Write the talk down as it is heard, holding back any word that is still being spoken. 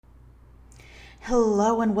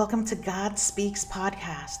Hello and welcome to God Speaks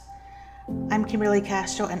podcast. I'm Kimberly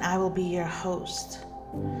Castro and I will be your host.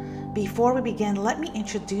 Before we begin, let me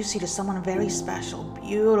introduce you to someone very special,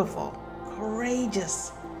 beautiful,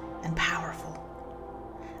 courageous, and powerful.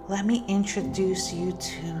 Let me introduce you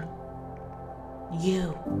to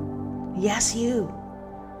you. Yes, you.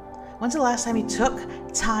 When's the last time you took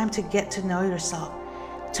time to get to know yourself,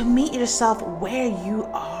 to meet yourself where you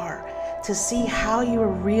are, to see how you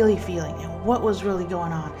were really feeling and what was really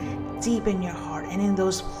going on deep in your heart and in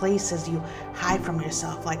those places you hide from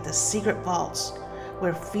yourself, like the secret vaults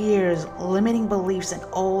where fears, limiting beliefs, and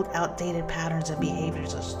old, outdated patterns and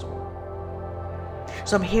behaviors are stored.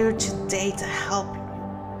 So I'm here today to help you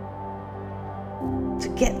to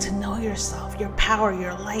get to know yourself, your power,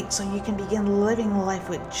 your light, so you can begin living life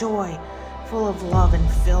with joy, full of love, and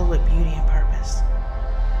filled with beauty and purpose.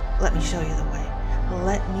 Let me show you the way.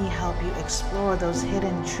 Let me help you explore those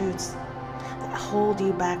hidden truths that hold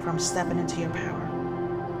you back from stepping into your power.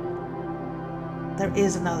 There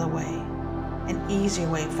is another way, an easier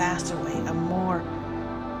way, faster way, a more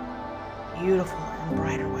beautiful and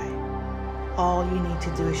brighter way. All you need to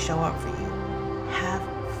do is show up for you. Have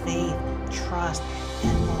faith, trust,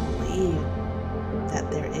 and believe that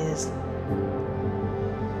there is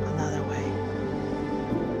another way,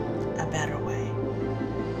 a better way.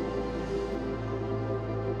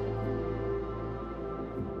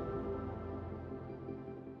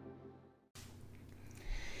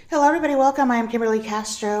 Hello, everybody. Welcome. I am Kimberly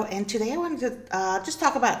Castro, and today I wanted to just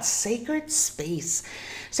talk about sacred space.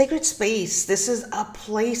 Sacred space. This is a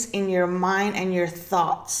place in your mind and your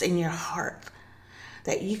thoughts, in your heart,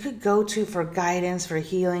 that you could go to for guidance, for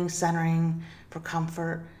healing, centering, for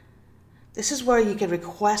comfort. This is where you could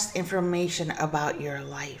request information about your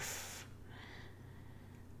life.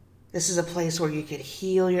 This is a place where you could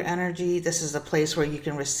heal your energy. This is a place where you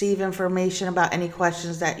can receive information about any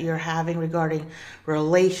questions that you're having regarding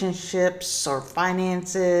relationships or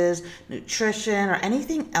finances, nutrition, or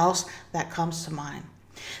anything else that comes to mind.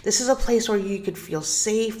 This is a place where you could feel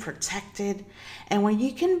safe, protected, and where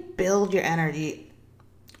you can build your energy.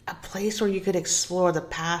 A place where you could explore the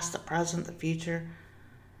past, the present, the future,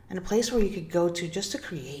 and a place where you could go to just to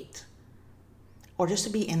create, or just to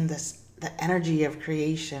be in the energy of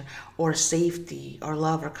creation, or safety, or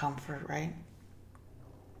love, or comfort, right?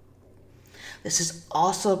 This is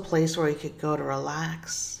also a place where you could go to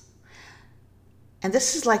relax. And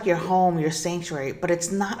this is like your home, your sanctuary, but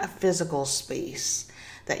it's not a physical space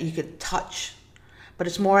that you could touch, but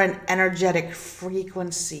it's more an energetic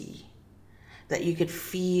frequency that you could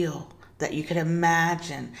feel, that you could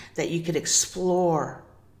imagine, that you could explore,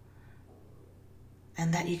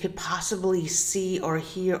 and that you could possibly see or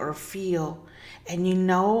hear or feel, and you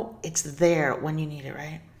know it's there when you need it,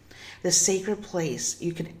 right? This sacred place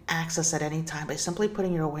you can access at any time by simply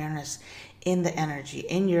putting your awareness in the energy,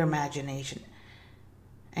 in your imagination,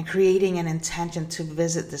 and creating an intention to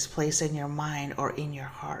visit this place in your mind or in your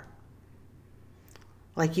heart.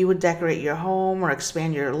 Like you would decorate your home or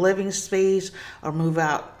expand your living space or move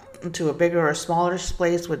out into a bigger or smaller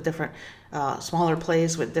place with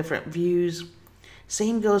different views.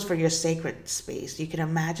 Same goes for your sacred space. You can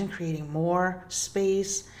imagine creating more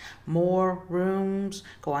space, more rooms,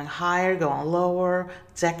 going higher, going lower,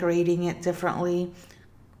 decorating it differently.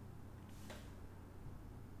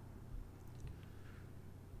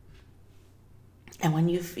 And when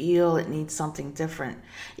you feel it needs something different,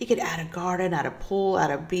 you could add a garden, add a pool, add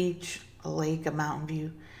a beach, a lake, a mountain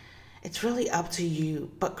view. It's really up to you,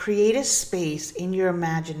 but create a space in your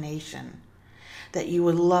imagination that you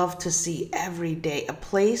would love to see every day, a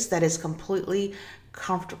place that is completely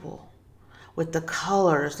comfortable with the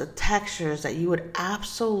colors, the textures that you would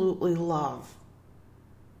absolutely love,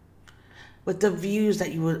 with the views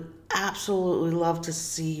that you would absolutely love to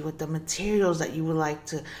see, with the materials that you would like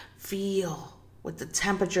to feel, with the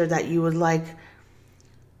temperature that you would like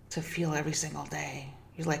to feel every single day.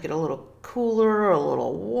 You like it a little cooler, a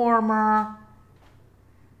little warmer.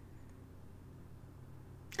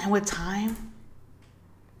 And with time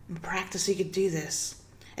and practice, you could do this.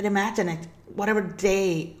 And imagine it, whatever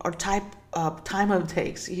day or time of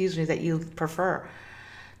day, that you prefer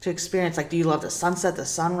to experience. Like, do you love the sunset, the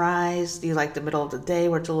sunrise? Do you like the middle of the day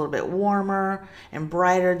where it's a little bit warmer and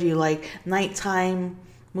brighter? Do you like nighttime,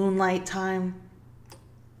 moonlight time?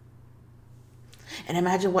 And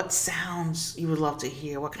imagine what sounds you would love to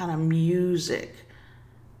hear, what kind of music,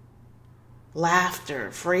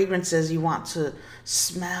 laughter, fragrances you want to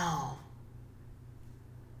smell.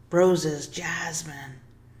 Roses, jasmine,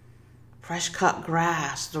 fresh cut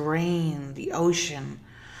grass, the rain, the ocean,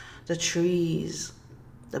 the trees,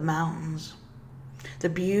 the mountains. the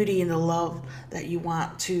beauty and the love that you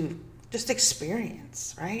want to just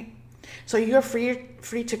experience, right? So you're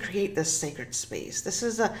free to create this sacred space. This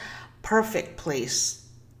is a perfect place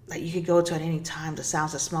that you could go to at any time. The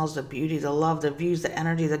sounds, the smells, the beauty, the love, the views, the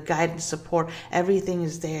energy, the guidance, support, everything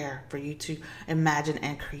is there for you to imagine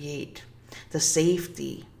and create. The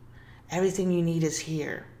safety, everything you need is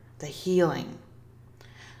here. The healing.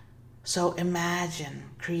 So imagine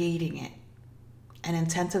creating it and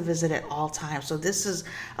intend to visit at all times. So this is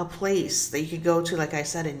a place that you could go to, like I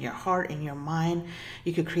said, in your heart, in your mind.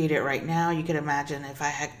 You could create it right now. You could imagine if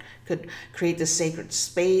could create this sacred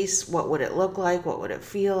space, what would it look like? What would it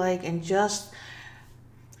feel like? And just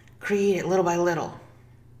create it little by little.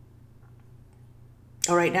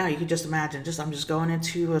 Or right now, you could just imagine, I'm just going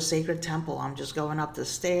into a sacred temple. I'm just going up the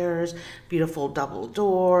stairs, beautiful double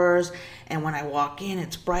doors. And when I walk in,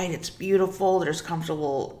 it's bright, it's beautiful. There's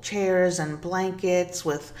comfortable chairs and blankets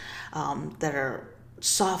that are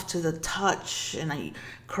soft to the touch. And I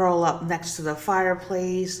curl up next to the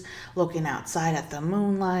fireplace, looking outside at the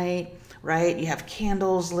moonlight, right? You have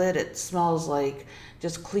candles lit. It smells like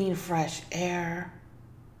just clean, fresh air.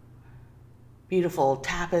 Beautiful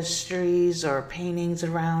tapestries or paintings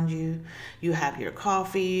around you. You have your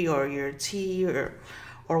coffee or your tea or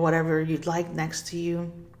whatever you'd like next to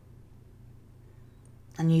you.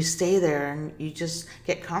 And you stay there and you just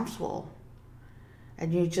get comfortable.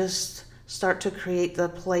 And you just start to create the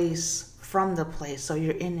place from the place. So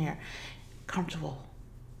you're in there, comfortable,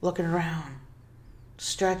 looking around,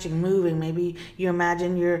 stretching, moving. Maybe you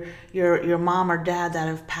imagine your mom or dad that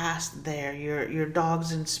have passed there, your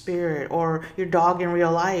dogs in spirit, or your dog in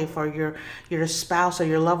real life, or your spouse or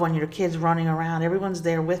your loved one, your kids running around. Everyone's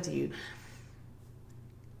there with you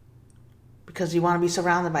because you want to be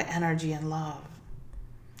surrounded by energy and love.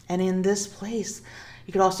 And in this place,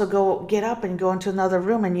 you could also get up and go into another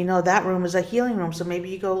room, and that room is a healing room. So maybe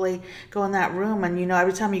you go in that room, and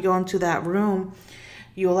every time you go into that room,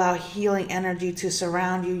 you allow healing energy to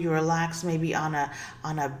surround you. You relax maybe on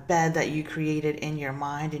a bed that you created in your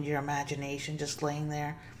mind, in your imagination, just laying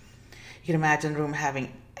there. You can imagine the room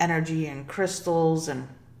having energy and crystals and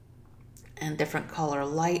different color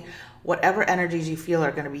light. Whatever energies you feel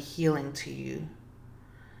are going to be healing to you.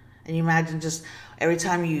 And you imagine just every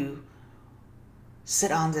time you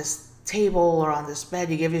sit on this table or on this bed,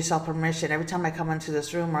 you give yourself permission. Every time I come into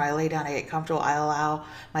this room or I lay down, I get comfortable, I allow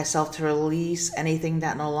myself to release anything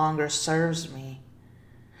that no longer serves me.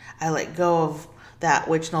 I let go of that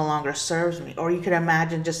which no longer serves me. Or you could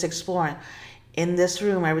imagine just exploring in this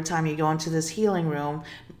room. Every time you go into this healing room,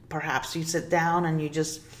 perhaps you sit down and you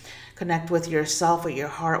just connect with yourself, with your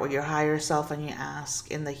heart, with your higher self, and you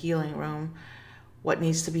ask in the healing room, what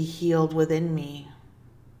needs to be healed within me?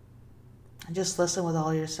 And just listen with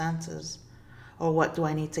all your senses. Or what do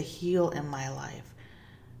I need to heal in my life?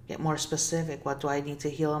 Get more specific. What do I need to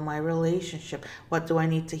heal in my relationship? What do I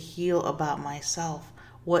need to heal about myself?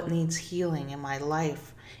 What needs healing in my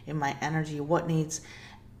life, in my energy? What needs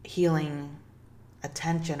healing,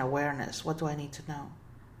 attention, awareness? What do I need to know?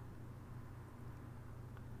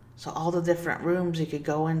 So all the different rooms you could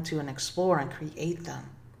go into and explore and create them.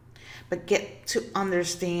 But get to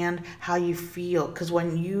understand how you feel. Because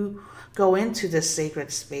when you go into this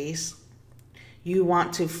sacred space, you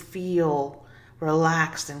want to feel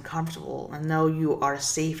relaxed and comfortable and know you are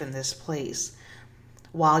safe in this place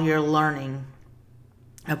while you're learning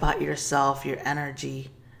about yourself, your energy.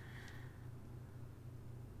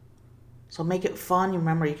 So make it fun.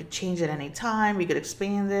 Remember, you could change it any time. You could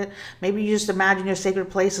expand it. Maybe you just imagine your sacred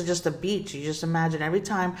place is just a beach. You just imagine every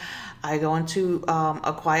time I go into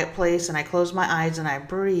a quiet place and I close my eyes and I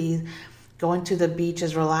breathe, going to the beach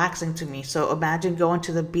is relaxing to me. So imagine going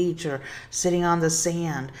to the beach or sitting on the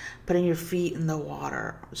sand, putting your feet in the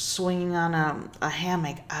water, swinging on a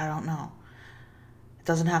hammock. I don't know. It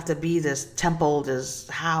doesn't have to be this temple, this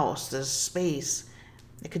house, this space.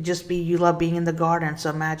 It could just be you love being in the garden.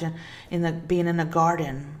 So imagine being in a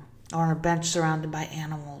garden or on a bench surrounded by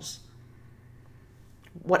animals.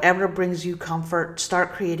 Whatever brings you comfort,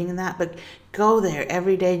 start creating that. But go there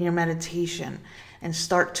every day in your meditation and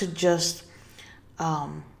start to just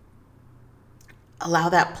allow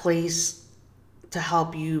that place to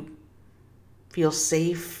help you feel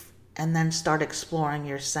safe, and then start exploring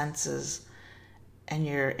your senses and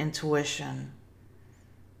your intuition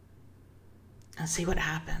and see what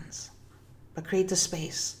happens. But create the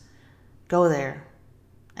space. Go there.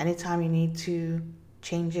 Anytime you need to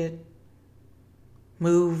change it,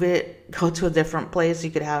 move it, go to a different place. You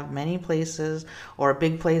could have many places or a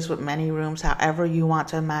big place with many rooms, however you want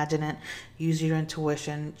to imagine it. Use your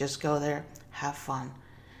intuition. Just go there. Have fun.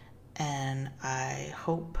 And I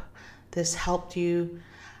hope this helped you.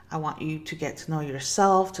 I want you to get to know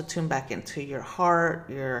yourself, to tune back into your heart,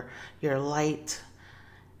 your light,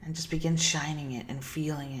 and just begin shining it and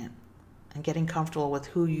feeling it and getting comfortable with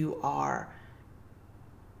who you are.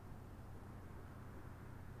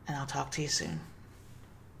 And I'll talk to you soon.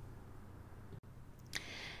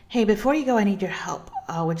 Hey, before you go, I need your help,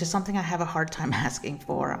 which is something I have a hard time asking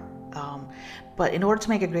for. But in order to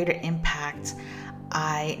make a greater impact,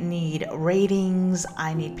 I need ratings,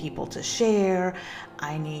 I need people to share,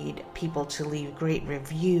 I need people to leave great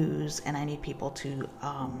reviews, and I need people to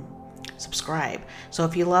subscribe. So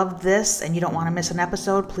if you love this and you don't want to miss an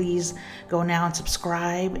episode, please go now and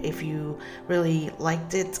subscribe. If you really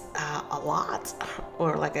liked it a lot,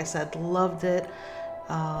 or like I said, loved it,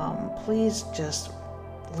 please just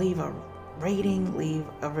leave a rating, leave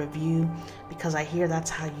a review, because I hear that's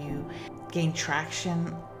how you gain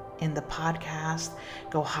traction in the podcast,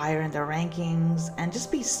 go higher in the rankings, and just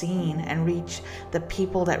be seen and reach the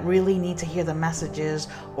people that really need to hear the messages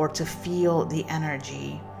or to feel the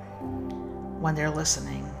energy when they're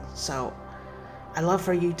listening. So I love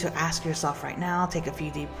for you to ask yourself right now, take a few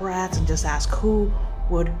deep breaths and just ask who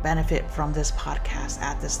would benefit from this podcast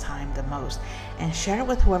at this time the most, and share it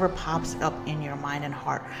with whoever pops up in your mind and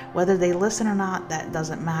heart. Whether they listen or not, that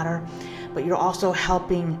doesn't matter, but you're also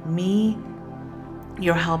helping me,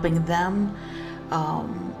 you're helping them,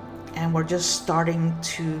 and we're just starting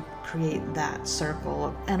to create that circle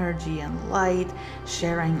of energy and light,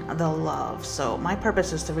 sharing the love. So my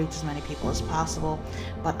purpose is to reach as many people as possible,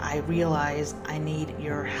 but I realize I need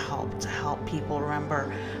your help to help people remember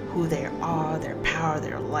who they are, their power,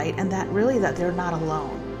 their light, and that they're not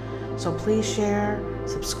alone. So please share,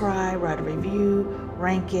 subscribe, write a review,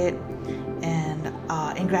 rank it, and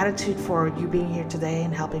in gratitude for you being here today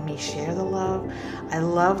and helping me share the love, I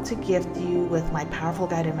love to gift you with my powerful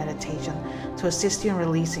guided meditation to assist you in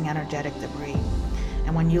releasing energetic debris.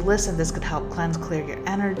 And when you listen, this could help clear your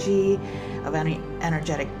energy of any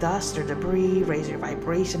energetic dust or debris, raise your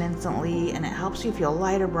vibration instantly, and it helps you feel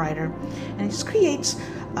lighter, brighter, and it just creates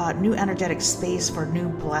new energetic space for new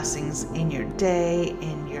blessings in your day,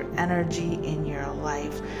 in your energy, in your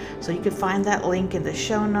life. So you can find that link in the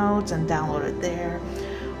show notes and download it there,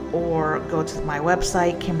 or go to my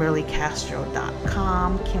website,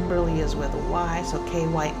 KimberlyCastro.com. Kimberly is with a Y, so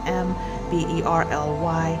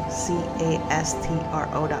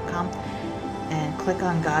KymberlyCastro.com, and click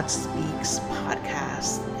on God Speaks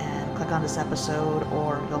podcast and click on this episode,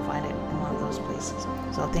 or you'll find it in one of those places.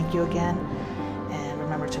 So thank you again, and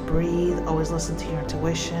remember to breathe, always listen to your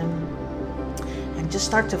intuition, and just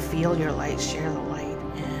start to feel your light, share the light,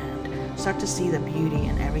 and start to see the beauty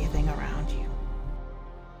in everything around.